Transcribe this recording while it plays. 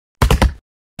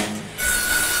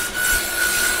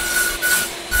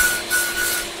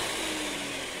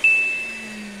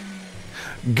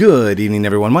Good evening,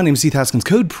 everyone. My name is Heath, Haskins,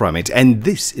 Code Primate, and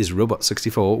this is Robot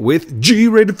 64 with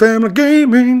G-Rated Family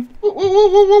Gaming.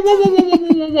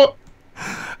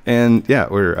 And yeah,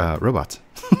 we're robots.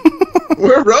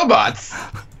 We're robots.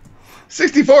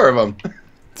 64 of them.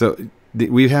 So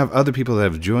we have other people that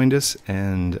have joined us,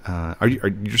 and are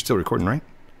you still recording, right?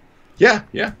 Yeah,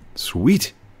 yeah.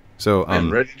 Sweet. So I'm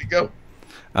ready to go.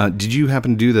 Did you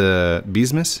happen to do the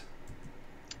Beesmas?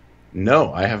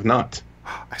 No, I have not.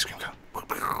 Ice cream cone.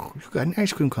 You got an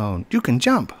ice cream cone. You can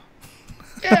jump.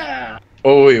 Yeah.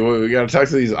 Oh wait, we gotta talk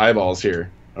to these eyeballs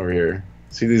here. Over here.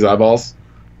 See these eyeballs?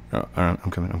 Oh, all right,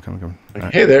 I'm coming. Like,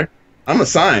 right. Hey there. I'm a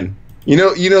sign. You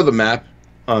know the map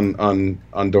on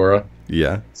Dora?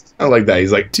 Yeah. I like that.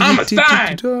 He's like, I'm a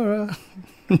sign. Dora.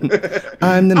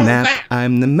 I'm the map.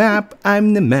 I'm the map.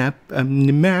 I'm the map. I'm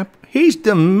the map. He's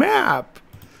the map.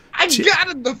 I got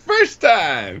it the first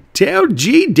time. Tell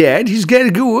G-Dad he's got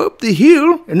to go up the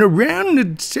hill and around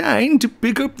the sign to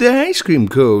pick up the ice cream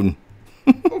cone.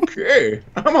 Okay,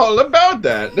 I'm all about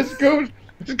that. Let's go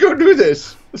do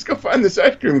this. Let's go find this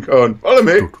ice cream cone. Follow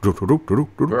me. I'm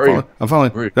following. Follow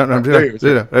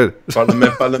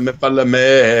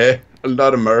me. A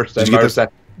lot of mercy. Did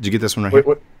you get this one right here?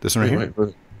 What? This one right here?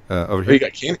 Over Oh, here. you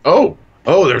got candy? Oh,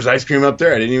 there's ice cream up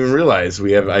there. I didn't even realize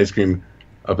we have ice cream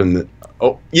up in the...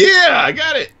 Oh, yeah, I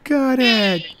got it. Got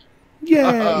it.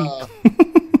 Yay.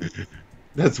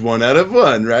 That's 1 out of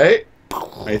 1, right?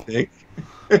 I think.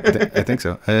 I think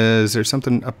so. Is there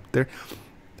something up there?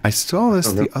 I saw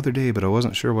this the other day, but I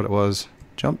wasn't sure what it was.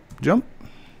 Jump. Oh,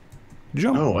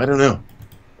 I don't know.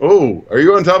 Oh, are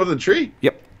you on top of the tree?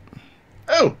 Yep.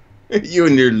 Oh, you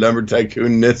and your lumber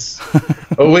tycoonness.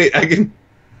 Oh wait, I can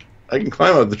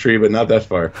climb up the tree, but not that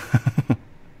far.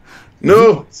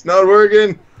 No, it's not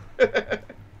working.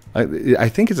 I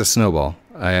think it's a snowball.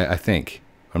 I think.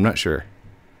 I'm not sure.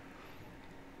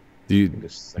 Do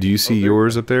you see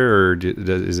yours up there, or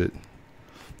is it?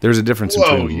 There's a difference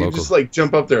between you local. just like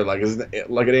jump up there like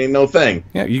it ain't no thing.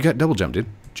 Yeah, you got double jump, dude.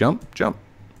 Jump.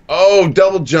 Oh,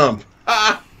 double jump.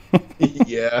 Ah,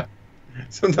 yeah.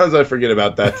 Sometimes I forget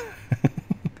about that.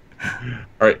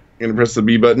 All right, gonna press the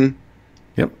B button.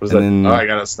 Yep. What's that? Then, I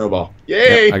got a snowball.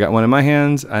 Yay! Yep, I got one in my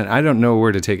hands, and I don't know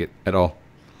where to take it at all.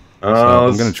 So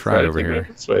I'm gonna try it over here.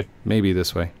 This way. Maybe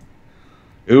this way.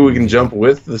 Ooh, we can jump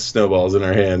with the snowballs in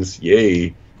our hands.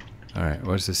 Yay! All right.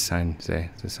 What does this sign say?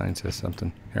 The sign says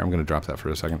something. Here, I'm gonna drop that for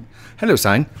a second. Hello,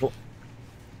 sign.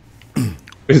 I'm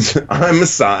a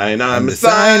sign. I'm the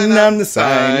sign. I'm the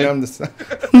sign. I'm the sign.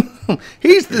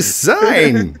 He's the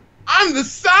sign. I'm the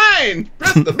sign.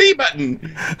 Press the B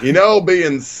button. You know,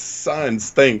 being sign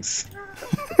stinks.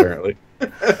 Apparently.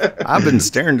 I've been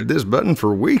staring at this button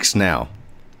for weeks now.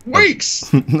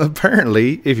 Weeks.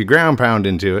 Apparently, if you ground pound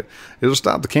into it, it'll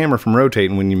stop the camera from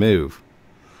rotating when you move.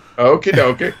 Okie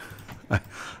dokie. I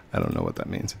don't know what that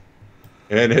means.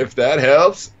 And if that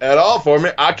helps at all for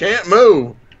me, I can't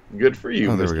move. Good for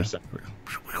you, there Mr. we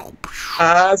go.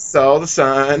 I saw the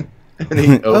sign. And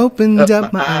he opened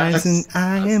up my eyes and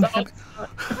I am happy.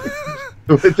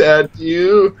 Without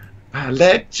you, I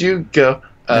let you go.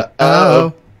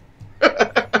 Oh.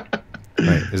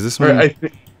 Right, is this one? I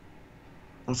think,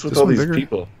 what's with all these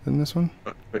people? Than this one?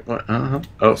 Wait, what? Oh,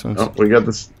 we got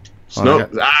this. Snow.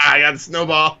 I got the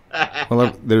snowball.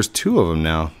 Well, there's 2 of them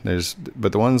now.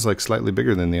 But the one's like slightly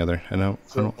bigger than the other. I don't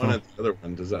know. One of the other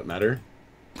one. Does that matter?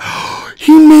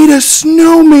 He made a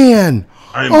snowman.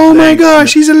 Oh my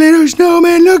gosh, he's a little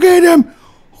snowman. Look at him.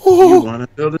 Oh. You want to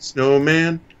build a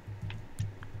snowman?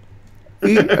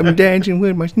 I'm dancing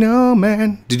with my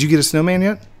snowman. Did you get a snowman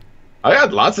yet? I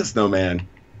got lots of snowman.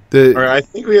 All right, I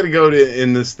think we got to go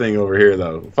in this thing over here,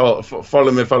 though.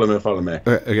 Follow me.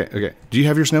 Okay. Do you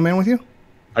have your snowman with you?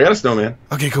 I got a snowman.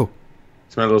 Okay, cool.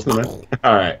 It's my little snowman.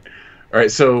 All right.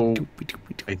 So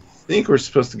I think we're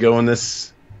supposed to go in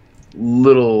this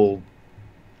little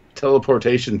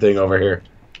teleportation thing over here.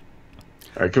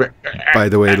 All right, come here. By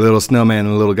the way, the little snowman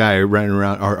and the little guy running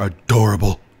around are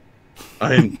adorable.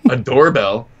 I'm a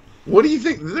doorbell. What do you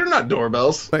think? They're not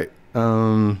doorbells. Wait.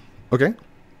 Okay.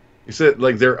 You said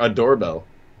like they're a doorbell.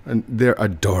 And they're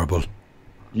adorable.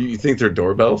 You think they're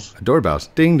doorbells? Doorbells.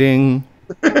 Ding ding.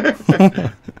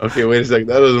 Okay, wait a second.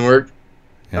 That doesn't work.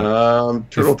 Yeah.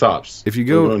 Turtle tops. If you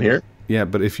go in here. Yeah,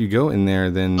 but if you go in there,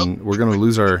 then we're gonna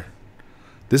lose our.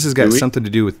 This has got something to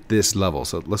do with this level.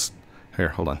 So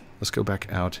hold on. Let's go back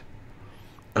out.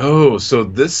 Oh, so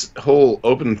this whole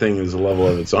open thing is a level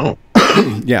of its own.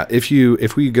 Yeah,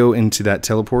 if we go into that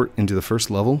teleport into the first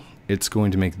level, it's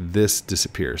going to make this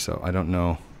disappear. So I don't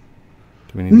know.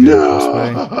 Do we need to go this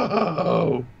way?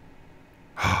 No.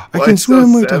 I can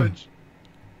swim with them.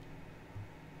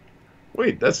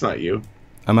 Wait, that's not you.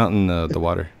 I'm out in the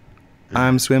water.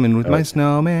 I'm swimming with my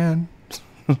snowman.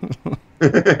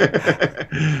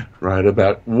 Right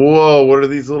about. Whoa! What are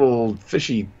these little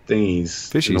fishy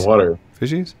thingies in the water?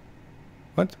 Fishies?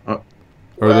 What? Or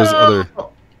are those other?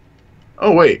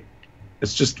 Oh wait,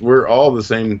 it's just we're all the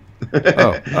same.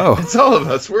 Oh! It's all of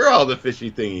us. We're all the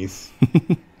fishy thingies.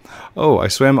 Oh! I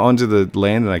swam onto the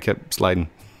land and I kept sliding.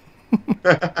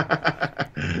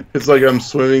 It's like I'm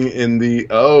swimming in the.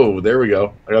 Oh, there we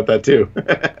go. I got that too.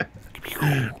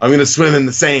 I'm gonna swim in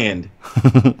the sand.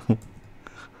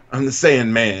 I'm the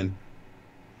sand man.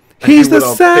 He's the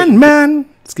sand man.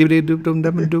 Skibbity doop doop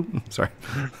doop doop. Sorry.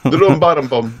 Little bottom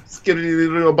bum.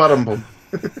 Skibbity little bottom bum.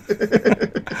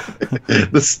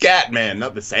 The scat man,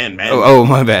 not the sand man. Oh,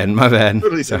 my bad. My bad.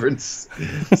 Totally different.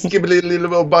 Skibbity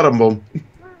little bottom bum.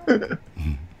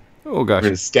 Oh gosh. I'm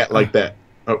gonna scat like that.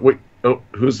 Oh wait. Oh,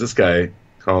 who's this guy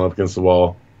crawling up against the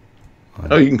wall?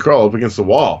 Oh, you can crawl up against the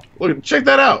wall. Look, check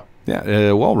that out.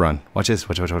 Yeah, wall run. Watch this.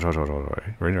 Watch.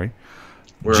 Ready.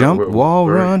 Jump, wall,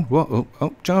 run. Whoa,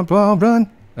 jump, wall, run.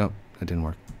 Oh, that didn't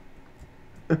work.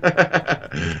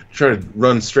 Try to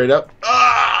run straight up.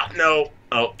 Ah, no.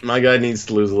 Oh, my guy needs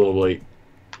to lose a little weight.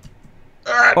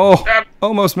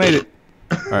 Almost made it.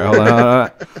 All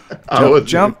right, hold on.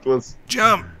 Jump.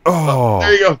 Oh,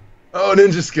 there you go. Oh,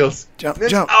 ninja skills. Jump.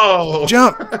 Oh,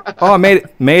 jump. Oh, I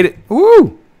made it.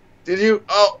 Woo! Did you?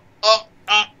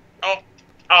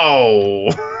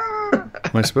 Oh. Am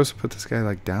I supposed to put this guy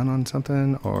like down on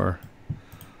something, or?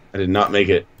 I did not make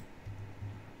it.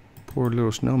 Poor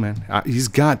little snowman. He's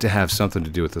got to have something to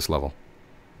do with this level.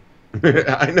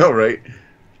 I know, right?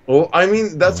 Well, I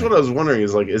mean, that's what I was wondering.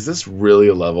 Is like, is this really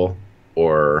a level,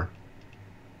 or?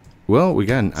 Well, we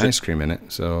got an ice cream in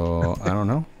it, so I don't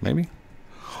know. Maybe.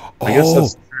 I guess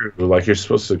that's true. Like, you're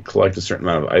supposed to collect a certain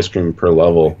amount of ice cream per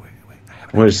level.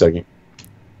 Wait a second.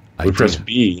 We press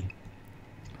B.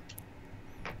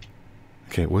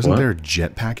 Okay, wasn't there a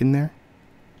jetpack in there?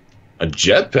 A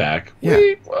jetpack? Yeah.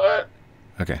 Wait, what?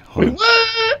 Okay, hold on.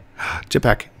 What?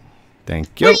 Jetpack.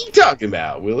 Thank you. What are you talking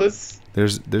about, Willis?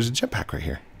 There's a jetpack right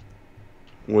here.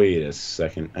 Wait a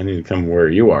second. I need to come where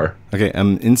you are. Okay,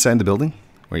 I'm inside the building.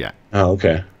 Where you at? Oh,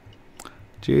 okay.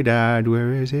 G-Dad,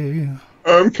 where is he?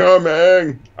 I'm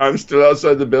coming. I'm still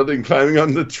outside the building climbing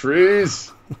on the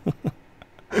trees.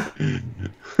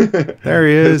 There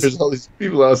he is. There's all these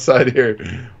people outside here.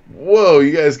 Whoa,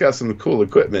 you guys got some cool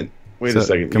equipment. Wait a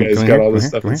second. You guys got all this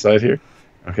stuff inside here?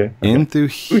 Okay. In through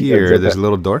here, there's a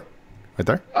little door. Right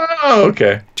there. Oh,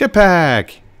 okay.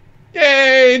 Jetpack.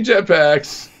 Yay,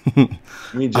 jetpacks.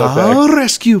 Me jetpacks. Oh,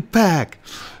 rescue pack.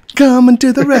 Coming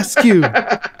to the rescue.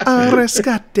 Oh,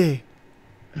 rescate.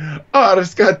 Oh,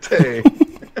 rescate.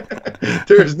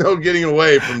 There's no getting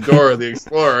away from Dora the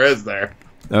Explorer, is there?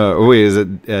 Wait, is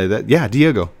it that? Yeah,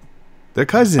 Diego. They're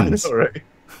cousins. I know, right?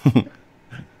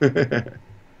 All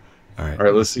right. All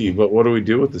right, let's see. But what do we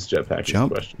do with this jetpack?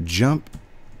 Jump.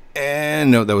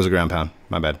 And no, that was a ground pound.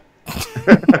 My bad.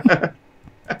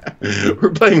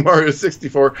 We're playing Mario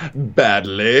 64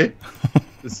 badly.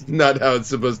 This is not how it's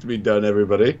supposed to be done,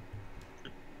 everybody.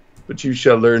 But you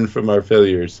shall learn from our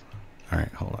failures. All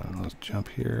right, hold on. Let's jump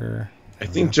here. I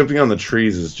think jumping on the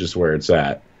trees is just where it's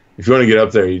at. If you want to get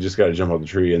up there, you just got to jump on the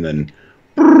tree and then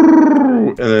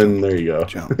there you go.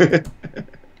 Jump. But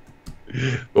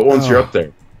once you're up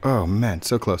there. Oh, man,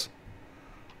 so close.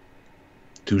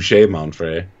 Touché,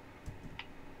 Monfrey.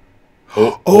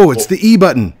 It's the E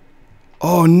button.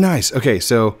 Oh, nice. Okay,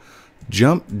 so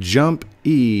jump,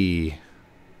 E.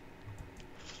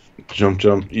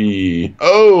 Jump, E.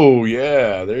 Oh,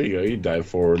 yeah. There you go. You dive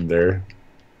forward there.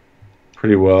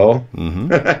 Pretty well.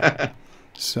 Mm-hmm.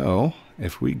 So,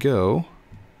 if we go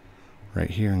right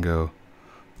here and go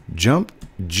jump,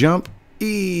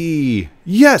 E.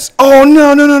 Yes. Oh,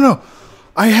 no.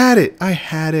 I had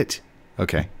it.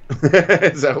 Okay.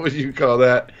 Is that what you call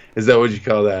that?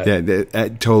 Yeah, I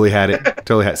totally had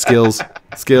it. Skills.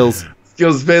 Skills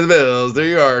pay the bills. There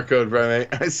you are, Code Primate.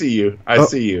 I see you. I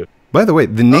see you. By the way,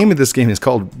 the name of this game is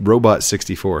called Robot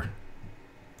 64.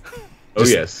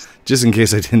 Yes. Just in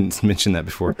case I didn't mention that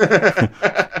before.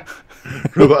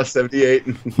 Robot 78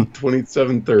 and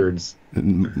 27 thirds.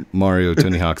 Mario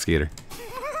Tony Hawk Skater.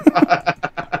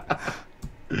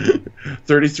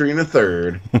 33 and a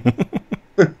third.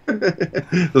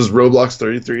 This is Roblox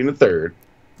 33 and a third.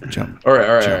 Jump. All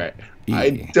right.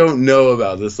 I don't know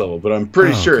about this level, but I'm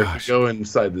pretty sure if we go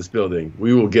inside this building,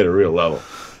 we will get a real level.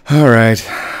 All right.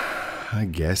 I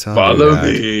guess I'll follow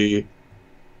me.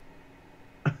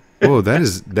 Whoa, that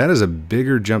is a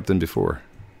bigger jump than before.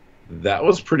 That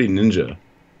was pretty ninja.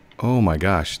 Oh my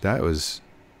gosh, that was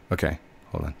okay.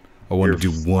 Hold on. I want to do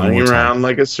one more time. Flying around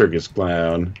like a circus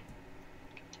clown.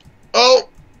 Oh!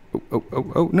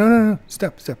 Oh, no.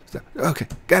 Step. Okay,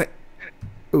 got it.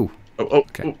 Ooh.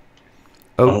 Okay.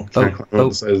 On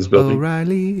the side of this building.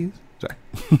 O'Reilly's. Sorry.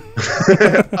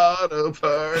 Auto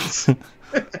parts.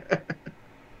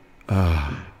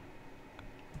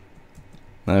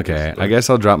 Okay, I guess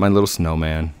I'll drop my little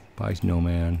snowman. Bye,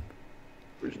 snowman.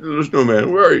 Little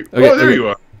snowman, where are you? Okay, oh, there you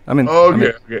are. I'm in.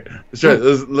 Okay. Let's try.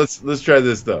 Let's try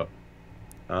this though.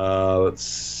 Let's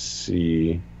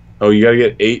see. Oh, you gotta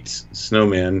get 8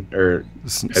 snowman or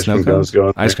ice cream cones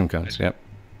going. Ice cream cones. Yep.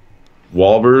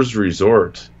 Walber's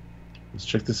Resort. Let's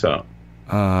check this out.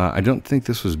 I don't think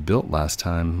this was built last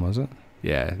time, was it?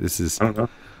 Yeah, this is. I don't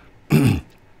know.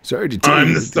 Sorry to tell you.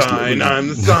 I'm the sign. I'm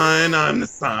the sign. I'm the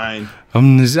sign.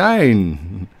 I'm the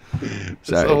sign. This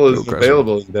level is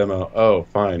available in demo. Oh,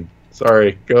 fine.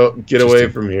 Sorry. Get away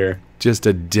from here. Just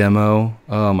a demo.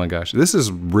 Oh my gosh, this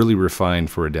is really refined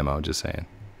for a demo. Just saying.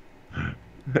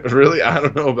 Really? I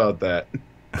don't know about that.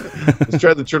 Let's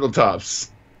try the turtle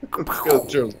tops. Let's go to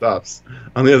the turtle tops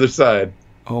on the other side.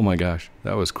 Oh my gosh,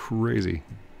 that was crazy.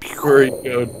 Where are you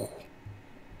going?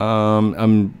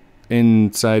 I'm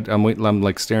inside. I'm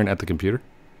like staring at the computer.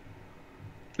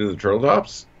 In the turtle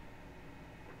tops?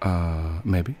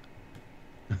 Maybe.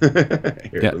 Here,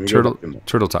 yeah,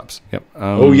 turtle tops. Yep.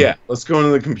 Oh yeah, let's go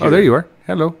into the computer. Oh, there you are.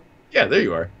 Hello. Yeah, there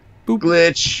you are. Boop.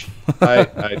 Glitch.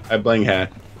 I blame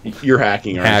hack. You're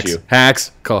hacking, aren't you?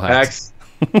 Hacks. Call hacks.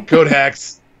 Code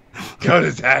hacks. Code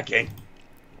is hacking.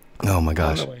 Oh my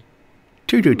gosh.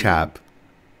 Turtle top.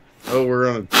 Oh, we're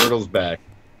on a turtle's back.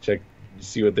 Check. You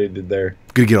see what they did there?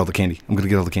 I'm gonna get all the candy.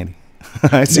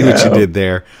 I see what you did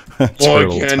there.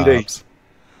 Turtle tops.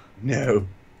 No.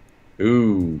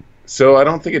 Ooh. So I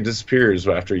don't think it disappears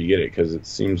after you get it because it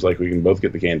seems like we can both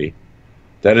get the candy.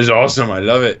 That is awesome. I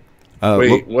love it.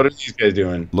 Wait, what are these guys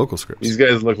doing? Local scripts. These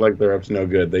guys look like they're up to no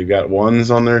good. They've got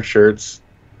ones on their shirts.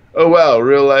 Oh wow,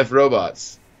 real life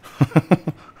robots.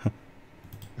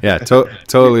 Yeah,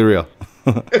 totally real.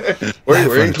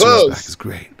 Wearing clothes. Back is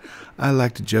great. I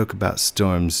like to joke about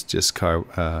storms.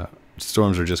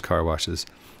 Storms are just car washes.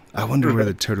 I wonder where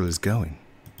the turtle is going.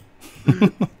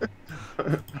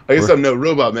 I guess I'm no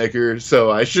robot maker,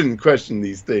 so I shouldn't question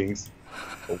these things.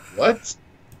 What?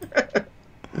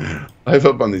 Life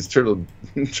up on these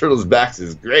turtles' backs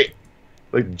is great.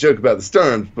 I like to joke about the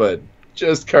storms, but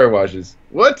just car washes.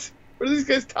 What? What are these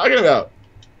guys talking about?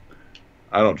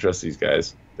 I don't trust these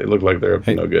guys. They look like they're up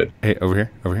to no good. Hey, over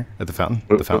here, at the fountain.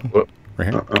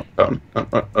 Right here. Fountain.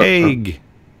 Egg.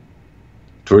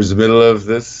 Towards the middle of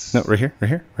this. No, right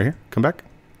here. Come back.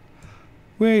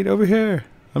 Wait, over here.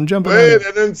 I'm jumping. Wait,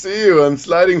 I didn't see you. I'm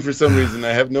sliding for some reason. I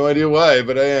have no idea why,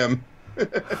 but I am.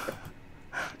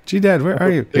 Gee, Dad, where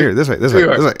are you? Here, this way. Come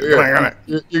on.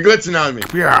 You're glitzing on me.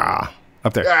 Yeah,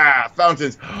 up there. Ah,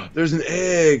 fountains. There's an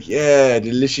egg. Yeah,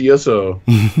 delicioso.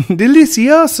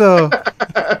 Delicioso.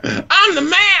 I'm the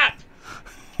map.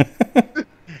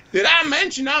 Did I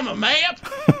mention I'm a map?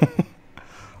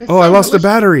 Oh, I lost the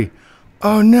battery.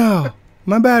 Oh no,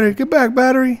 my battery. Get back,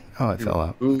 battery. Oh, it fell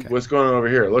out. Ooh, okay. What's going on over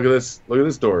here? Look at this. Look at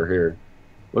this door here.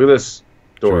 Look at this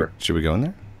door. Should we go in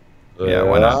there? Yeah,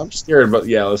 why not? I'm scared, but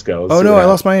yeah, let's go. Oh no, I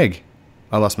lost my egg.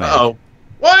 Oh,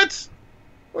 what?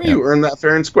 Well, you earned that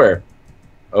fair and square.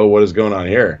 Oh, what is going on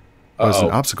here? Oh, it's an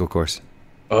obstacle course.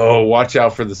 Oh, watch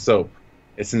out for the soap.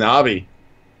 It's an obby.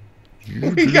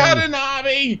 We got an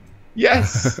obby.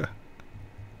 Yes.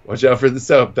 Watch out for the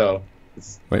soap, though.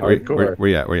 Wait, where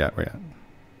you at?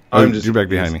 You're back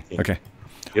behind me. Okay.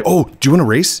 Yep. Oh, do you want to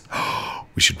race?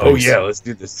 We should race. Oh, yeah, let's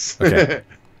do this. Okay.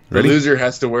 The loser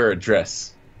has to wear a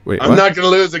dress. Wait, I'm not going to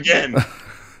lose again.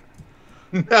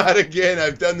 Not again.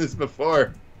 I've done this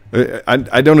before.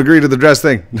 I don't agree to the dress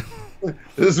thing.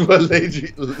 This is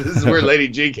where Lady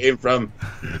G came from.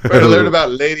 Where to learn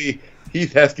about Lady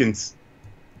Heath Haskins.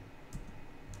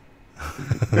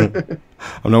 I'm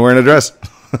not wearing a dress.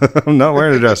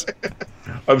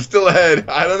 I'm still ahead.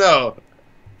 I don't know.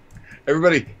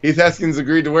 Everybody, Heath Haskins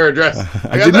agreed to wear a dress.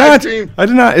 I did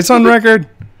not. It's on record.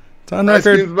 It's on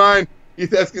record. Haskins mine.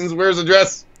 Heath Haskins wears a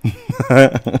dress.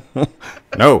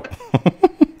 No.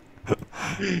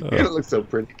 It looks so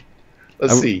pretty.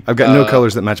 Let's see. I've got no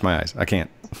colors that match my eyes. I can't.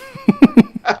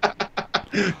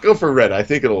 Go for red. I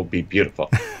think it'll be beautiful.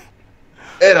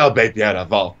 It'll be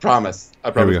beautiful. Promise.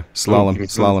 I promise. Here we go.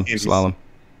 Slalom.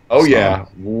 Oh yeah.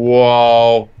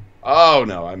 Whoa. Oh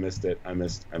no, I missed it. I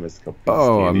missed a couple.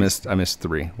 Oh, I missed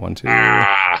 3. 1, 2,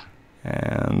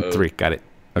 and 3. Got it.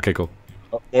 Okay, cool.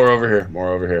 Oh, more over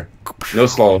here. No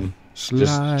slalom.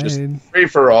 Slide. Just free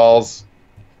for alls.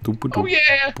 Oh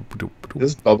yeah.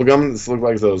 This bubblegum. This looks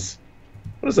like those.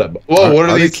 What is that? Whoa! What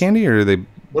are these? They candy or are they?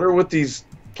 What are with these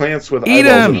plants with eat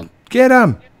eyeballs in them? Get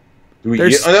them.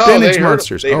 They're spinach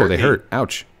monsters. They hurt.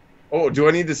 Ouch. Oh, do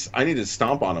I need to? I need to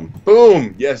stomp on them.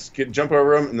 Boom. Yes. Jump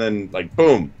over him and then like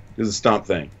boom. Do the stomp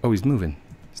thing. Oh, he's moving.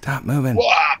 Stop moving.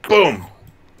 Wah, boom.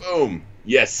 Boom.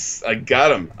 Yes, I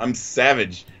got him. I'm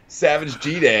savage. Savage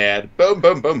G-Dad. Boom,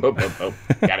 boom, boom, boom, boom, boom.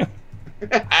 Got it.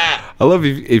 I love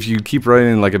if you keep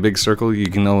running in like a big circle,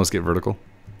 you can almost get vertical.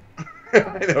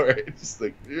 I know, right? Just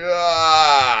like,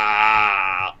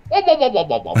 wow.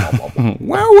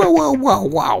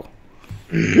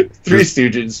 Three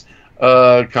Stooges.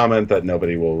 Comment that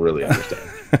nobody will really understand.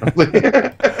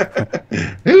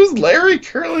 Who's Larry,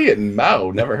 Curly, and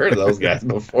Mao? Never heard of those guys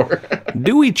before.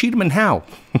 Dewey, Cheatham, and Howe.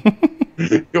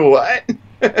 What?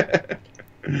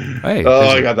 Hey,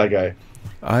 I got that guy.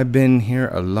 I've been here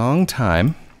a long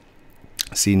time.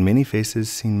 Seen many faces,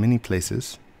 seen many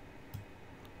places.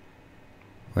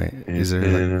 Wait, is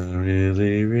there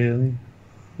really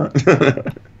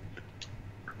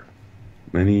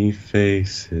many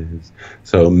faces,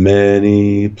 so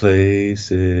many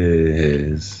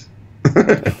places,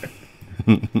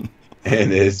 and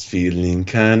it's feeling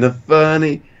kind of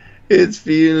funny. It's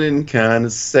feeling kind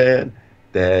of sad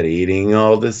that eating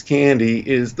all this candy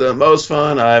is the most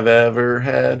fun I've ever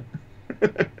had.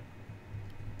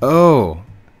 Oh.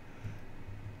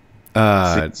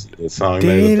 The song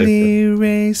daily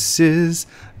races,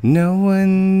 no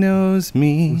one knows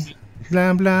me.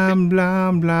 Blah, blah,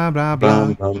 blah, blah,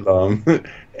 blah, blah.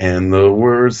 And the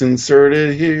words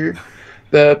inserted here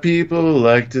that people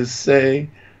like to say.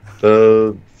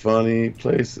 The funny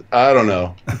place. I don't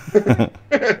know.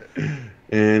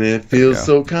 And it feels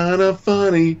so kind of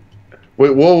funny.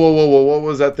 Wait, whoa. What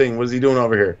was that thing? What is he doing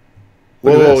over here?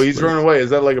 Whoa, he's running away. Is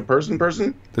that like a person? There's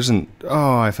an...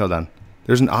 Oh, I fell down.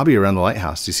 There's an obby around the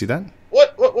lighthouse. Do you see that?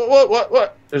 What?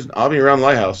 There's an obby around the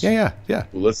lighthouse. Yeah. Well,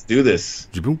 let's do this.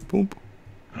 Boom, boom.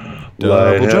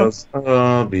 Lighthouse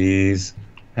obbies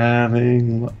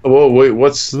having... Whoa, wait,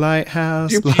 what's...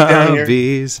 Lighthouse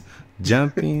obbies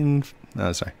jumping...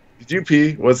 Oh, sorry. Did you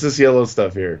pee? What's this yellow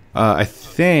stuff here? I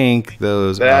think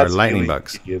those are lightning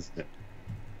bugs. Isn't it?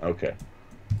 Okay.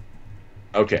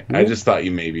 I just thought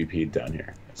you maybe peed down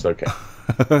here. It's okay.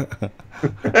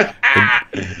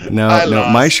 No,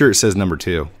 my shirt says number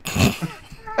 2.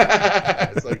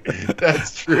 It's like,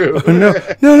 that's true. No.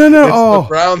 It's the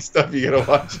brown stuff you gotta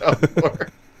watch out for.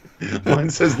 Mine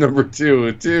says number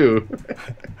 2 too.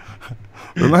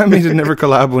 Remind me to never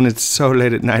collab when it's so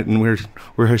late at night and we're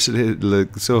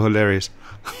so hilarious.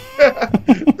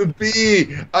 The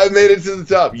bee, I made it to the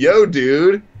top. Yo,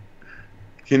 dude,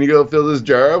 can you go fill this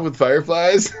jar up with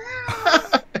fireflies?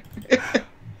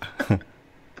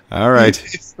 All right.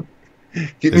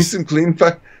 Get me some clean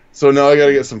fire. So now I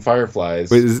gotta get some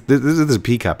fireflies. Wait, this is a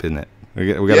pea cup, isn't it?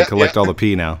 We gotta collect all the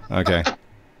pea now. Okay,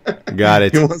 got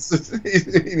it.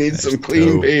 He needs some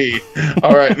clean pea.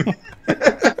 All right.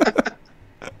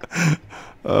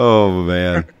 Oh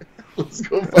man. Let's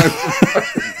go find some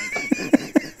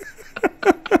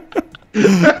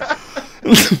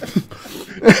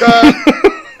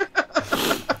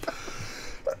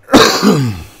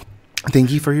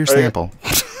Thank you for your sample.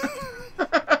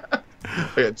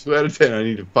 I got 2 out of 10. I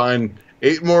need to find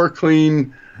 8 more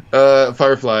clean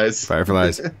fireflies.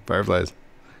 Fireflies.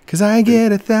 Because I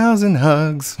get 1,000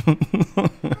 hugs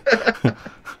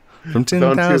from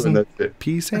 10,000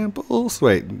 pea samples.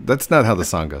 Wait, that's not how the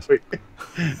song goes. Wait.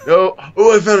 No.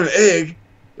 Oh, I found an egg.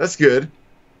 That's good.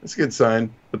 That's a good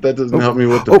sign. But that doesn't help me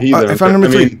with the pea. I found number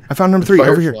 3. I found number 3.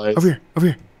 Over here.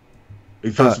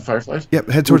 You found some fireflies? Yep.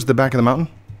 Head towards the back of the mountain.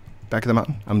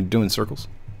 I'm doing circles.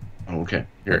 Oh, okay.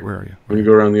 Here. Where are you? Let me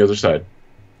go around the other side.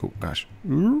 Oh, gosh.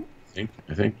 I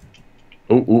think.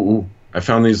 Oh. I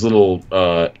found these little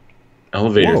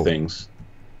elevator things.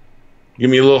 Give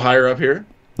me a little higher up here.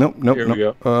 Nope. Here we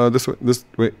go. This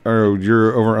way. Oh,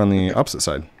 you're over on the opposite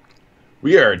side.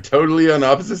 We are totally on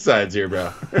opposite sides here,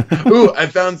 bro. Ooh, I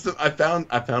found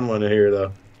one here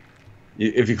though.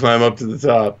 If you climb up to the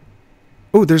top.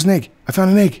 Oh, there's an egg. I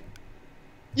found an egg.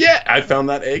 Yeah, I found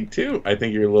that egg too. I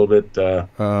think you're a little bit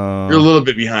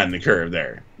behind the curve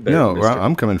there. No,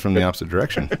 I'm coming from the opposite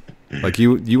direction. Like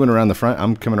you went around the front,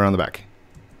 I'm coming around the back.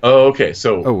 Oh, okay.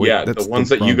 So the ones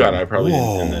that you got, I probably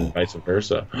didn't, and then vice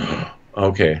versa.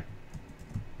 Okay.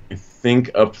 I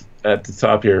think up at the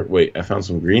top here. Wait, I found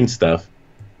some green stuff.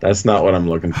 That's not what I'm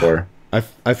looking for. I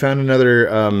found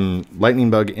another lightning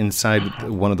bug inside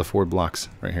one of the 4 blocks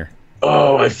right here.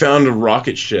 Oh, I found a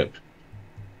rocket ship.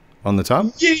 On the top?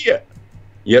 Yeah.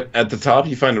 Yep, at the top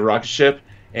you find a rocket ship,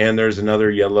 and there's another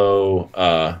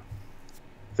yellow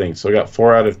thing. So I got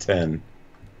 4 out of 10.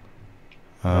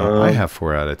 I have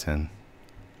 4 out of 10.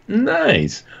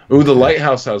 Nice. Ooh, the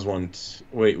lighthouse has one.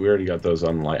 Wait, we already got those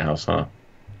on the lighthouse, huh?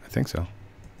 I think so.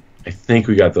 I think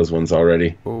we got those ones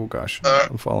already. Oh gosh,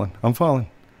 I'm falling. I'm falling.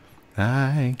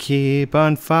 I keep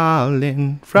on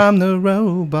falling from the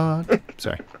robot.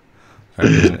 Sorry. All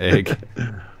right, there's an egg.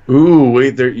 Ooh,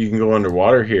 wait there. You can go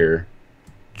underwater here.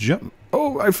 Jump.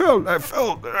 Oh, I fell.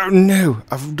 Oh no,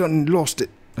 I've lost it.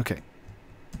 Okay.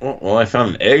 Well, I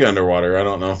found an egg underwater. I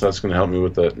don't know if that's going to help me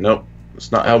with the... Nope.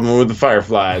 It's not helping me with the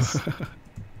fireflies.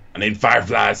 I need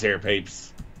fireflies here,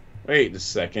 peeps. Wait a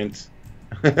second.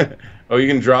 Oh, you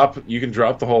can drop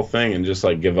the whole thing and just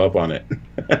like give up on it.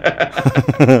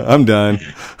 I'm done.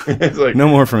 It's like no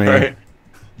more for me. Right,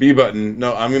 B button.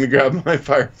 No, I'm gonna grab my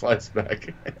fireflies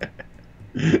back.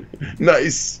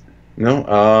 Nice.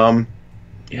 No,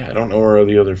 yeah, I don't know where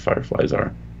the other fireflies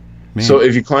are. Man. So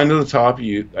if you climb to the top,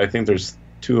 I think there's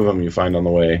 2 of them you find on the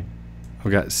way.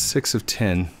 I've got 6 of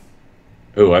 10.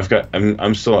 Oh,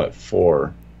 I'm still at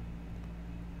 4.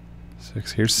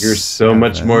 6. Here's You're 7. So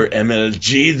much more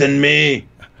MLG than me.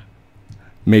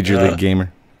 Major League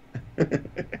Gamer.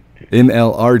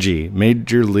 MLRG,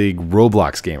 Major League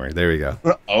Roblox Gamer. There we go.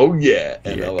 Oh yeah,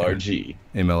 MLRG.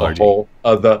 MLRG. A whole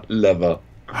other level.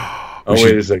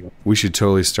 Wait a second. We should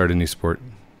totally start a new sport.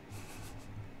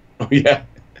 Oh yeah,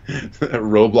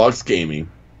 Roblox gaming.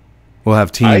 We'll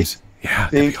have teams. Yeah,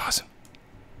 that'd be awesome.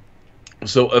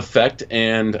 So Effect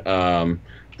and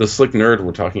the Slick Nerd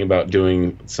were talking about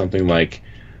doing something like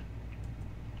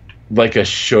a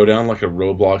showdown, like a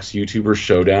Roblox YouTuber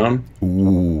showdown.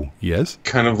 Ooh, yes.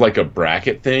 Kind of like a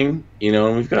bracket thing, you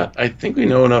know. And I think we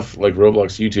know enough like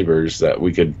Roblox YouTubers that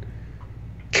we could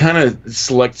kind of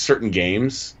select certain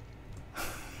games.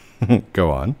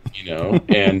 Go on. You know,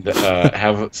 and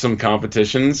have some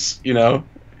competitions, you know,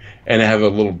 and have a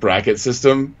little bracket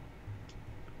system.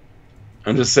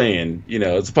 I'm just saying, you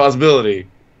know, it's a possibility.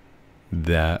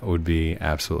 That would be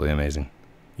absolutely amazing.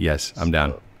 Yes, I'm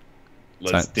down.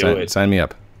 Let's do it. Sign me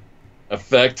up.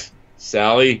 Effect,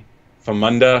 Sally,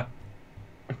 Famunda,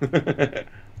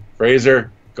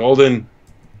 Fraser, Golden,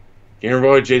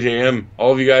 Gamerboy, JJM,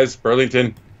 all of you guys,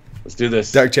 Burlington. Let's do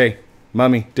this. Dark J,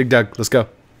 Mommy, Dig Dug, let's go.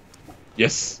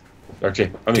 Yes, Dark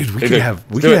J. Dude, we could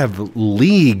have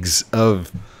leagues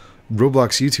of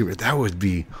Roblox YouTubers. That would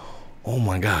be, oh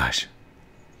my gosh.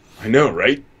 I know,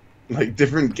 right? Like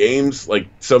different games, like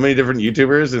so many different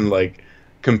YouTubers, and like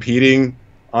competing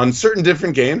on certain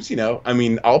different games. You know, I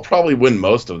mean, I'll probably win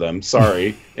most of them.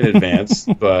 Sorry in advance,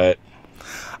 but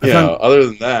other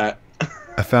than that,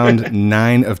 I found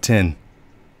 9 of 10.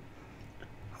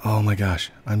 Oh my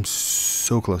gosh, I'm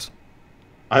so close.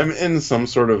 I'm in some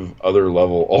sort of other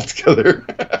level altogether.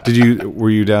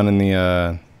 Were you down in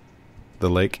the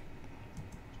lake?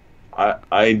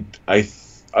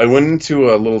 I went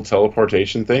into a little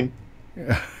teleportation thing,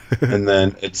 and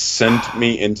then it sent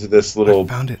me into this little... I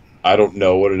found it. I don't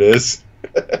know what it is.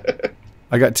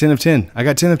 I got 10 of 10. I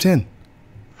got 10 of 10.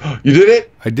 You did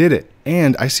it? I did it.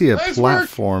 And I see a nice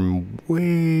platform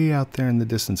way out there in the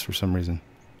distance for some reason.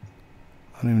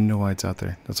 I don't even know why it's out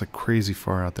there. That's like crazy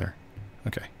far out there.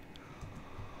 Okay.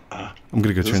 I'm going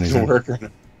to go turn these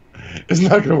in. It's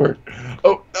not going to work.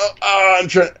 Oh, I'm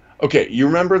trying... Okay, you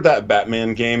remember that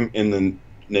Batman game in the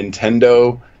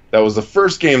Nintendo? That was the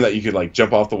first game that you could like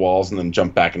jump off the walls and then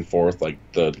jump back and forth, like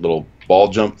the little ball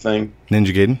jump thing.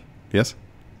 Ninja Gaiden? Yes.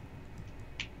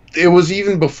 It was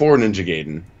even before Ninja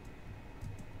Gaiden.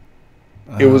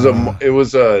 It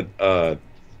was a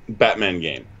Batman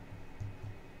game.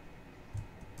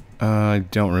 I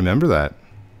don't remember that.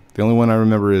 The only one I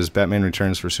remember is Batman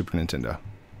Returns for Super Nintendo.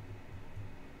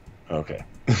 Okay.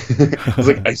 I was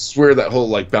like, I swear that whole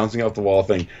like bouncing off the wall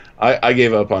thing. I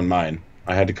gave up on mine.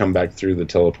 I had to come back through the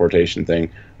teleportation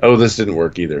thing. Oh, this didn't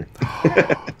work either.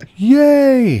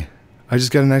 Yay! I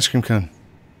just got an ice cream cone.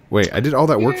 Wait, I did all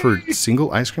that work for a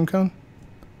single ice cream cone?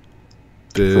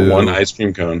 For one ice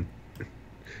cream cone.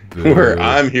 Where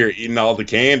I'm here eating all the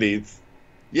candies.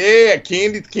 Yeah,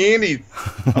 candies.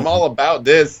 I'm all about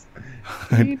this.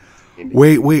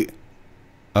 Wait.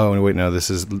 Oh, wait, no,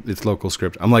 it's local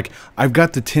script. I'm like, I've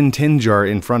got the tin jar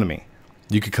in front of me.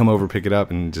 You could come over, pick it up,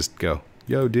 and just go,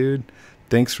 yo, dude,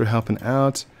 thanks for helping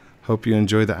out. Hope you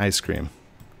enjoy the ice cream.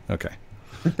 Okay.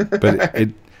 But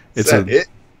it's it?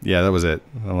 Yeah, that was it.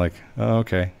 I'm like, oh,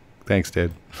 okay. Thanks,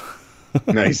 dude.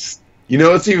 Nice. You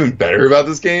know what's even better about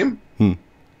this game?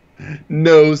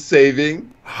 No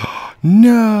saving.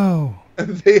 No.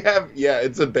 They have,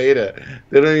 it's a beta.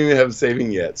 They don't even have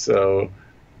saving yet, so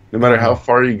no matter how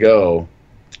far you go,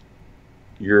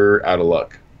 you're out of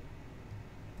luck.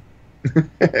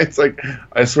 It's like,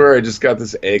 I swear I just got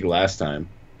this egg last time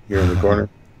here in the corner.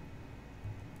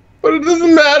 But it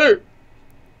doesn't matter.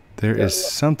 There is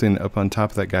something up on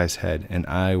top of that guy's head, and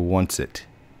I wants it.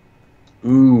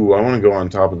 Ooh, I want to go on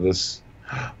top of this.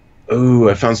 Ooh,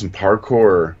 I found some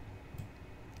parkour.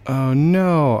 Oh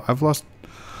no, I've lost.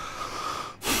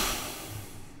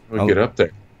 We'll get up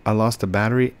there. I lost a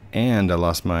battery, and I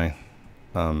lost my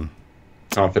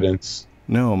confidence.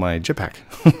 No, my jetpack.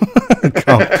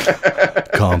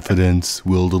 Confidence,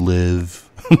 will to live.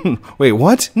 Wait,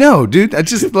 what? No, dude, I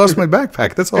just lost my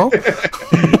backpack. That's all.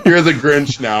 You're the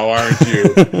Grinch now, aren't you?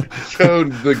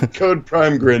 The Code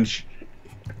Prime Grinch.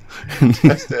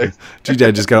 Dude,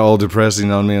 I just got all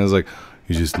depressing on me. I was like,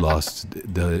 you just lost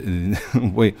the.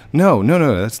 Wait, no,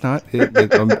 that's not it.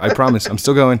 I promise, I'm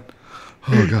still going.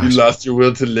 Oh gosh. You lost your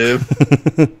will to live.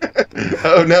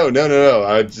 Oh no!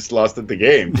 I just lost at the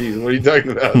game. Jeez, what are you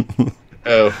talking about?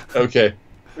 Oh, okay.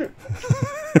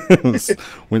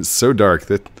 Went so dark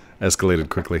that escalated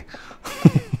quickly.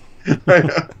 I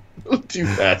know. A little too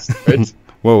fast. Right?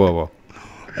 Whoa.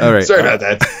 All right. Sorry about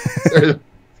that.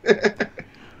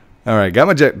 All right, got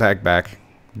my jetpack back.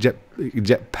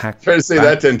 Jetpack. Try to say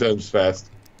that 10 times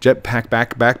fast. Jetpack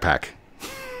backpack.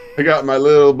 I got my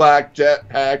little black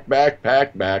jetpack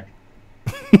backpack back.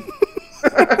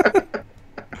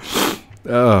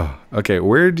 Oh, okay.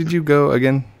 Where did you go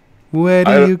again? Where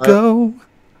do you go,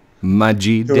 my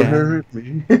G Don't dad? hurt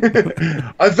me.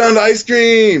 I found ice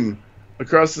cream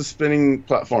across the spinning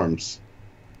platforms.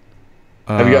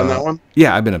 Have you gotten that one?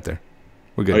 Yeah, I've been up there.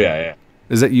 We're good. Oh yeah.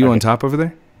 Is that you on top over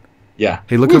there? Yeah.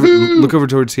 Hey, look over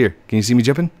towards here. Can you see me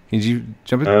jumping? Can you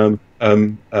jump it?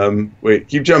 Wait,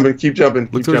 keep jumping.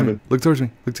 Look towards me.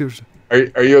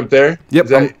 Are you up there?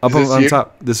 Yep, I'm up on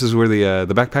top. This is where the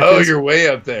backpack is. Oh, you're way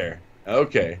up there.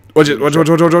 Okay. Watch it. Watch. Where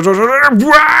are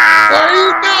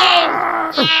you going?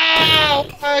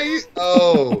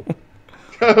 Oh.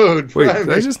 Code. Wait, did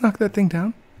I just knock that thing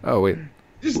down? Oh, wait.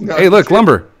 Hey, look,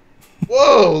 lumber.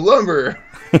 Whoa, lumber.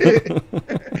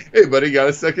 Hey, buddy, got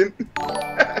a second?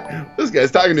 This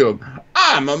guy's talking to him.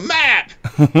 I'm a map.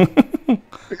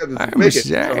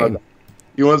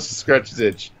 He wants to scratch his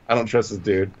itch. I don't trust this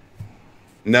dude.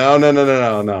 No.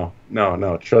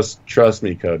 Trust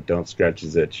me, Code. Don't scratch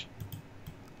his itch.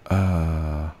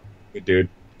 Good dude.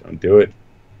 Don't do it.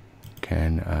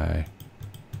 Can I?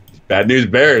 Bad news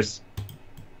bears.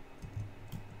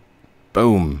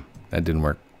 Boom. That didn't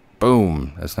work.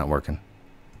 Boom. That's not working.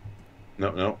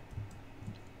 No.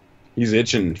 He's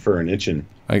itching for an itching.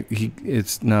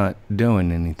 It's not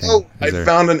doing anything. Oh, I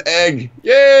found an egg.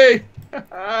 Yay!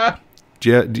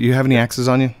 Do you have any axes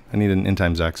on you? I need an end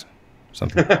times axe.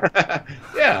 Something.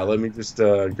 Yeah, let me just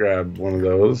grab one of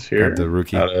those here. Grab the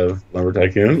Ruki. Out of Lumber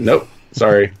Tycoon. Nope.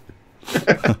 Sorry.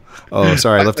 Oh,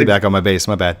 sorry. I left it back on my base.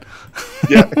 My bad.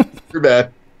 Yeah, you're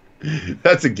bad.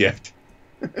 That's a gift.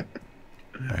 All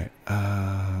right.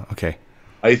 Okay.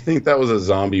 I think that was a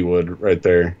zombie wood right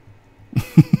there.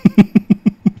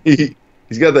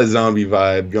 He's got that zombie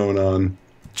vibe going on.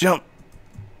 Jump.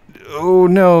 Oh,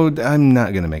 no. I'm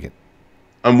not going to make it.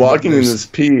 I'm walking in this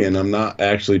pea, and I'm not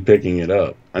actually picking it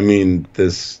up. I mean,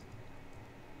 this...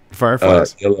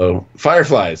 Fireflies. Yellow.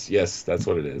 Fireflies. Yes, that's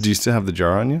what it is. Do you still have the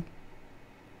jar on you?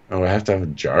 Oh, I have to have a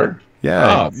jar?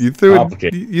 Yeah. You threw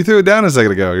it down a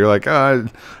second ago. You're like, oh,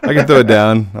 I can throw it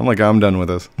down. I'm like, I'm done with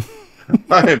this.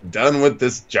 I am done with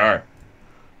this jar.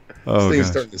 Oh, this thing's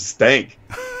starting to stink.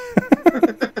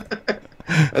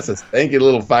 That's a stanky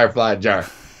little firefly jar.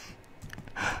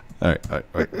 All right,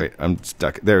 wait. I'm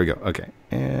stuck. There we go. Okay.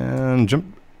 And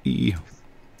jump. E.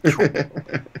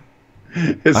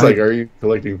 It's like, are you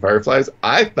collecting fireflies?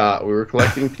 I thought we were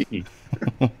collecting pee.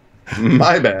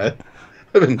 My bad.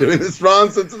 I've been doing this wrong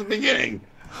since the beginning.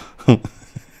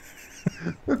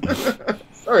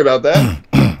 Sorry about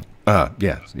that.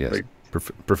 Yes. Like,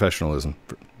 professionalism.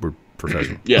 We're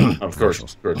professional. Yeah, of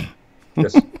course.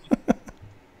 Yes.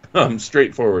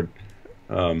 Straightforward.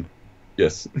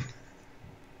 Yes.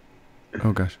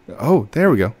 Oh gosh. Oh,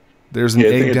 there we go. There's an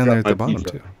egg down there at the bottom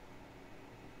too.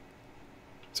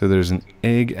 So there's an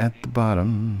egg at the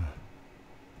bottom.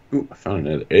 Ooh, I found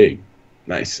another egg.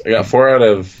 Nice. I got 4 out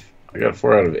of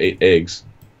 8 eggs.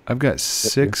 I've got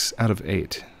 6 out of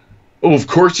 8. Oh, of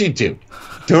course you do.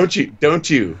 Don't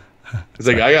you? It's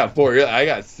like I got 4. I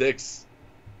got 6.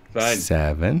 Fine.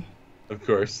 7. Of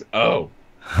course. Oh.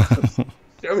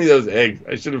 Show me those eggs.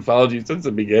 I should have followed you since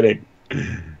the beginning.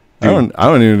 I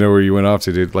don't even know where you went off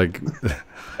to, dude. Like,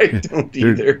 I don't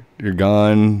either. You're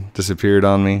gone. Disappeared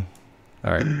on me.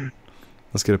 All right.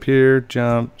 Let's get up here.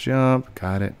 Jump.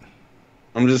 Got it.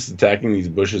 I'm just attacking these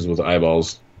bushes with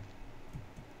eyeballs.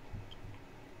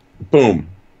 Boom.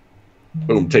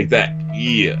 Boom. Take that.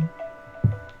 Yeah.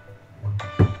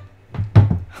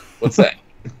 What's that?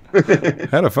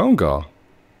 Had a phone call.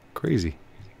 Crazy.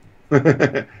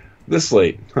 This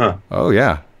late, huh? Oh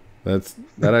yeah, that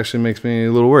actually makes me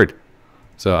a little worried.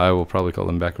 So I will probably call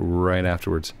them back right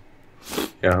afterwards.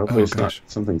 Yeah, hopefully it's not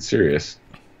something serious.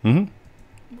 Mm-hmm.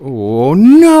 Oh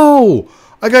no!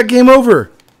 I got game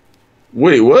over.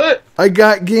 Wait, what? I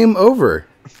got game over,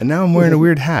 and now I'm wearing a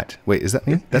weird hat. Wait, is that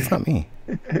me? That's not me.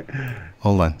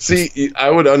 Hold on. See, I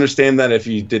would understand that if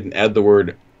you didn't add the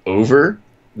word over.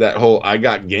 That whole "I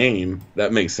got game"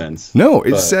 that makes sense. No,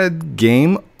 it said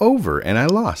game over, and I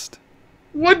lost.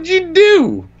 What'd you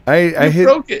do? I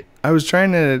broke it. I was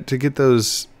trying to get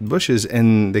those bushes,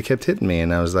 and they kept hitting me,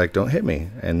 and I was like, "Don't hit me!"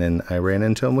 And then I ran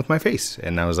into them with my face,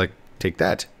 and I was like, "Take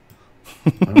that!"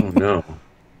 Oh no,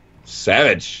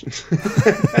 savage!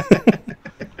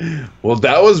 Well,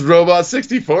 that was Robot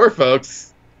 64,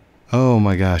 folks. Oh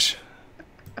my gosh!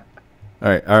 All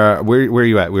right, where are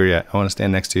you at? Where are you at? I want to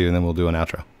stand next to you, and then we'll do an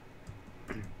outro.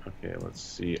 Okay, let's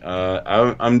see.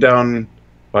 I'm down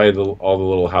by all the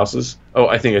little houses. Oh,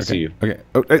 I think I see you. Okay.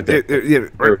 Oh, yeah.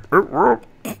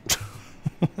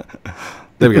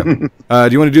 There we go.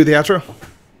 Do you want to do the outro?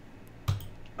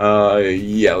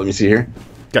 Yeah. Let me see here.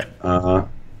 Okay. Well,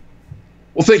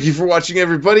 thank you for watching,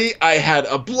 everybody. I had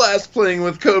a blast playing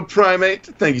with Code Primate.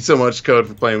 Thank you so much, Code,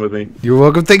 for playing with me. You're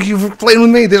welcome. Thank you for playing with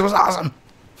me. This was awesome.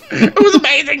 It was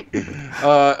amazing.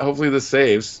 Hopefully this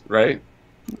saves, right?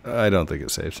 I don't think it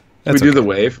saves. Can we do the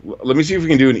wave? Let me see if we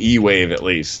can do an E-wave at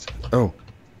least. Oh.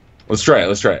 Let's try it.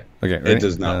 Okay, ready? It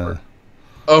does not work.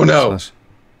 Oh, no.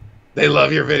 They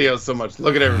love your videos so much.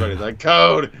 Look at everybody. Like,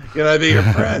 Code, can I be your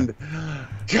friend?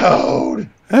 Code.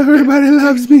 Everybody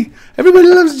loves me. Everybody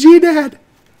loves G-Dad.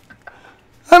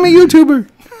 I'm a YouTuber.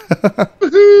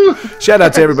 Shout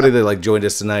out to everybody that joined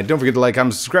us tonight. Don't forget to like,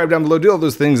 comment, subscribe down below. Do all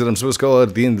those things that I'm supposed to call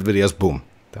at the end of the videos. Boom.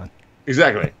 Done.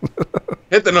 Exactly.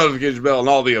 Hit the notification bell and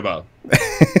all the above.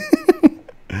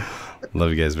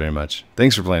 Love you guys very much.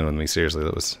 Thanks for playing with me. Seriously,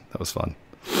 that was fun.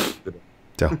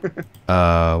 So,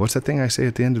 what's that thing I say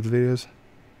at the end of the videos?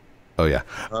 Oh yeah.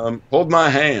 Hold my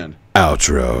hand.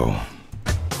 Outro.